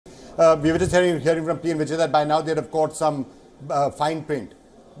we were just hearing from PN, which is that by now they'd have caught some fine print.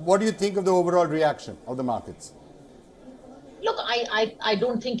 What do you think of the overall reaction of the markets? Look, I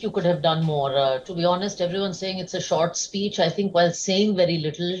don't think you could have done more. To be honest, everyone's saying it's a short speech. I think while saying very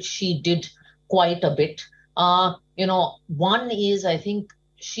little, she did quite a bit. One is, I think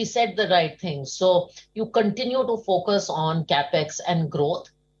she said the right thing. So you continue to focus on capex and growth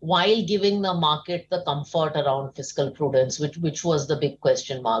while giving the market the comfort around fiscal prudence, which was the big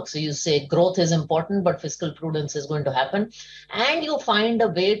question mark. So you say growth is important, but fiscal prudence is going to happen. And you find a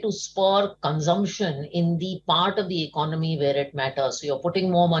way to spur consumption in the part of the economy where it matters. So you're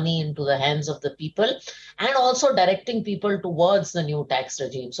putting more money into the hands of the people and also directing people towards the new tax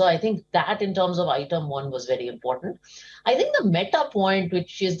regime. So I think that in terms of item one was very important. I think the meta point,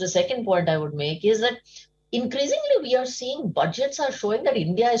 which is the second point I would make, is that increasingly we are seeing budgets are showing that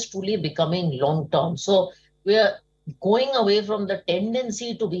India is truly becoming long-term. So we are going away from the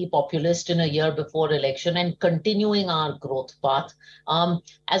tendency to be populist in a year before election and continuing our growth path.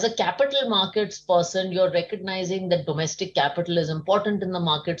 As a capital markets person, you're recognizing that domestic capital is important in the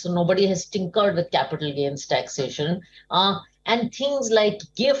market, so nobody has tinkered with capital gains taxation. And things like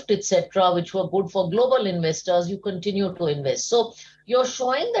gift, etc., which were good for global investors, you continue to invest. So you're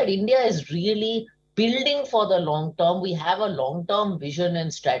showing that India is really building for the long term. We have a long-term vision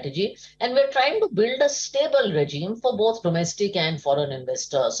and strategy, and we're trying to build a stable regime for both domestic and foreign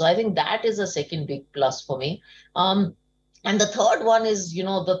investors. So I think that is a second big plus for me. And the third one is,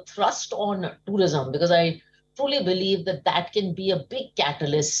 the thrust on tourism, because I truly believe that that can be a big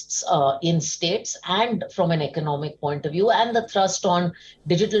catalyst in states and from an economic point of view, and the thrust on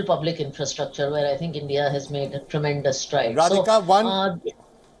digital public infrastructure, where I think India has made a tremendous stride. Radhika,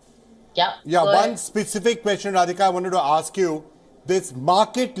 Yeah, one specific question, Radhika, I wanted to ask you. This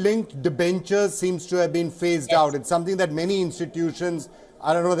market-linked debentures seems to have been phased out. It's something that many institutions,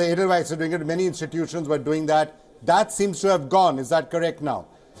 I don't know, the Edelweiss are doing it, many institutions were doing that. That seems to have gone. Is that correct now?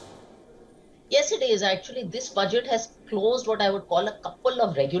 Yes, it is. Actually, this budget has closed what I would call a couple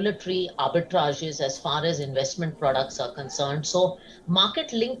of regulatory arbitrages as far as investment products are concerned. So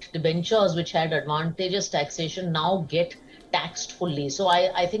market-linked debentures, which had advantageous taxation, now get taxed fully. So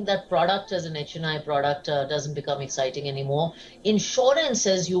I think that product as an HNI product doesn't become exciting anymore. Insurance,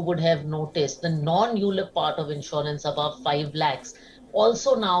 as you would have noticed, the non-ULIP part of insurance above 5 lakhs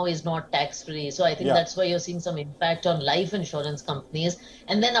also now is not tax-free. So I think that's why you're seeing some impact on life insurance companies.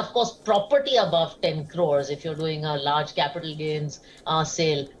 And then, of course, property above 10 crores, if you're doing a large capital gains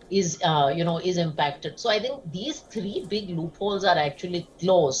sale, is impacted. So I think these three big loopholes are actually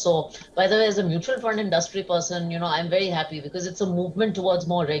closed. So by the way, as a mutual fund industry person, I'm very happy because it's a movement towards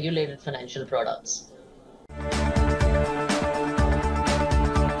more regulated financial products.